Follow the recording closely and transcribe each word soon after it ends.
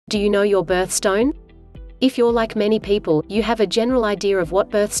Do you know your birthstone? If you're like many people, you have a general idea of what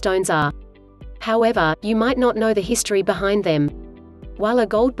birthstones are. However, you might not know the history behind them. While a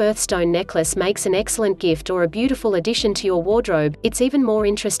gold birthstone necklace makes an excellent gift or a beautiful addition to your wardrobe, it's even more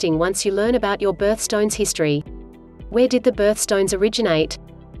interesting once you learn about your birthstone's history. Where did the birthstones originate?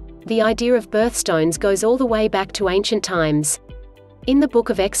 The idea of birthstones goes all the way back to ancient times. In the Book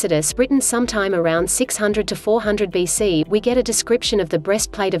of Exodus, written sometime around 600 to 400 BC, we get a description of the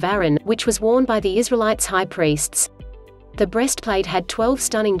breastplate of Aaron, which was worn by the Israelites' high priests. The breastplate had 12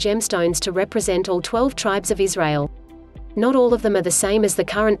 stunning gemstones to represent all 12 tribes of Israel. Not all of them are the same as the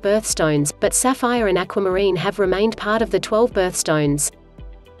current birthstones, but sapphire and aquamarine have remained part of the 12 birthstones.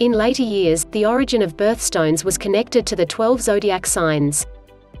 In later years, the origin of birthstones was connected to the 12 zodiac signs.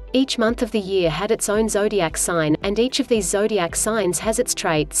 Each month of the year had its own zodiac sign, and each of these zodiac signs has its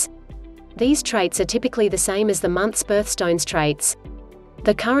traits. These traits are typically the same as the month's birthstone's traits.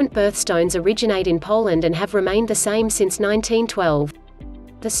 The current birthstones originate in Poland and have remained the same since 1912.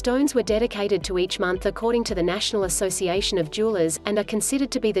 The stones were dedicated to each month according to the National Association of Jewelers, and are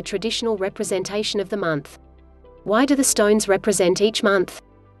considered to be the traditional representation of the month. Why do the stones represent each month?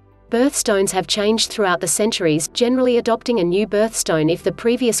 Birthstones have changed throughout the centuries, generally adopting a new birthstone if the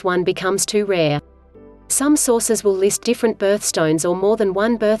previous one becomes too rare. Some sources will list different birthstones or more than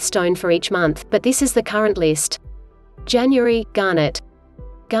one birthstone for each month, but this is the current list. January, garnet.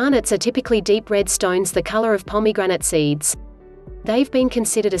 Garnets are typically deep red stones the color of pomegranate seeds. They've been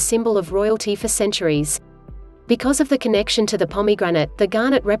considered a symbol of royalty for centuries. Because of the connection to the pomegranate, the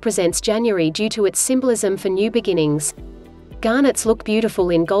garnet represents January due to its symbolism for new beginnings. Garnets look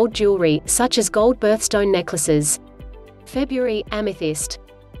beautiful in gold jewelry, such as gold birthstone necklaces. February, amethyst.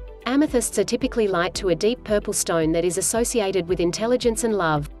 Amethysts are typically light to a deep purple stone that is associated with intelligence and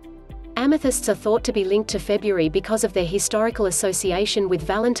love. Amethysts are thought to be linked to February because of their historical association with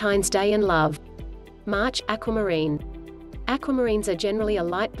Valentine's Day and love. March, aquamarine. Aquamarines are generally a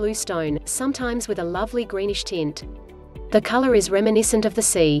light blue stone, sometimes with a lovely greenish tint. The color is reminiscent of the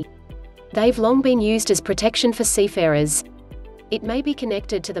sea. They've long been used as protection for seafarers. It may be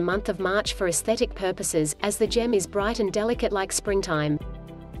connected to the month of March for aesthetic purposes, as the gem is bright and delicate like springtime.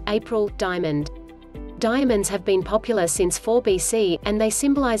 April, diamond. Diamonds have been popular since 4 BC, and they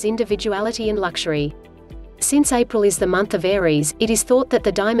symbolize individuality and luxury. Since April is the month of Aries, it is thought that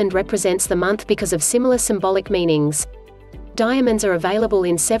the diamond represents the month because of similar symbolic meanings. Diamonds are available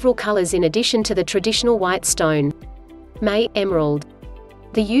in several colors in addition to the traditional white stone. May, emerald.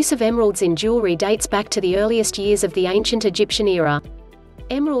 The use of emeralds in jewelry dates back to the earliest years of the ancient Egyptian era.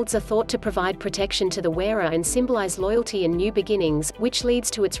 Emeralds are thought to provide protection to the wearer and symbolize loyalty and new beginnings, which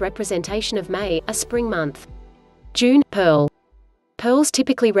leads to its representation of May, a spring month. June, pearl. Pearls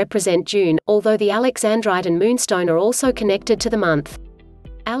typically represent June, although the alexandrite and moonstone are also connected to the month.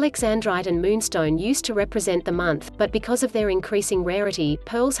 Alexandrite and moonstone used to represent the month, but because of their increasing rarity,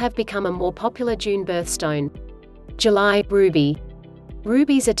 pearls have become a more popular June birthstone. July, ruby.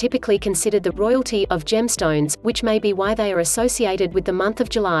 Rubies are typically considered the royalty of gemstones, which may be why they are associated with the month of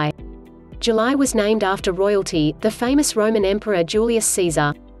July. July was named after royalty, the famous Roman Emperor Julius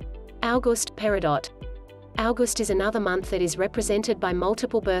Caesar. August, peridot. August is another month that is represented by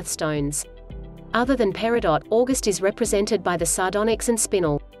multiple birthstones. Other than peridot, August is represented by the sardonyx and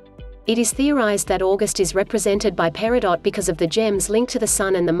spinel. It is theorized that August is represented by peridot because of the gems linked to the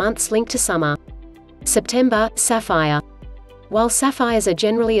sun and the months linked to summer. September, sapphire. While sapphires are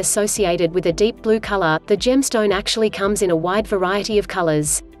generally associated with a deep blue color, the gemstone actually comes in a wide variety of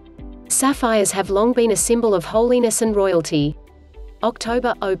colors. Sapphires have long been a symbol of holiness and royalty.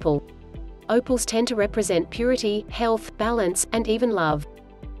 October, opal. Opals tend to represent purity, health, balance, and even love.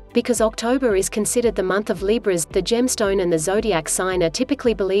 Because October is considered the month of Libras, the gemstone and the zodiac sign are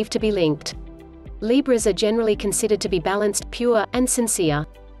typically believed to be linked. Libras are generally considered to be balanced, pure, and sincere.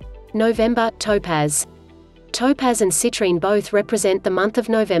 November, topaz. Topaz and citrine both represent the month of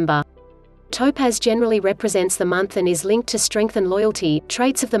November. Topaz generally represents the month and is linked to strength and loyalty,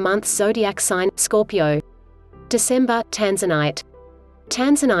 traits of the month's zodiac sign, Scorpio. December, tanzanite.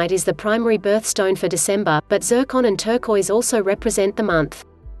 Tanzanite is the primary birthstone for December, but zircon and turquoise also represent the month.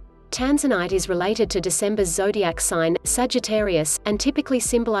 Tanzanite is related to December's zodiac sign, Sagittarius, and typically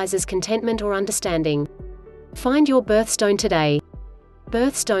symbolizes contentment or understanding. Find your birthstone today.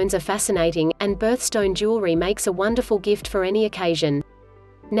 Birthstones are fascinating, and birthstone jewelry makes a wonderful gift for any occasion.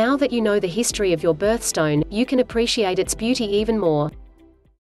 Now that you know the history of your birthstone, you can appreciate its beauty even more.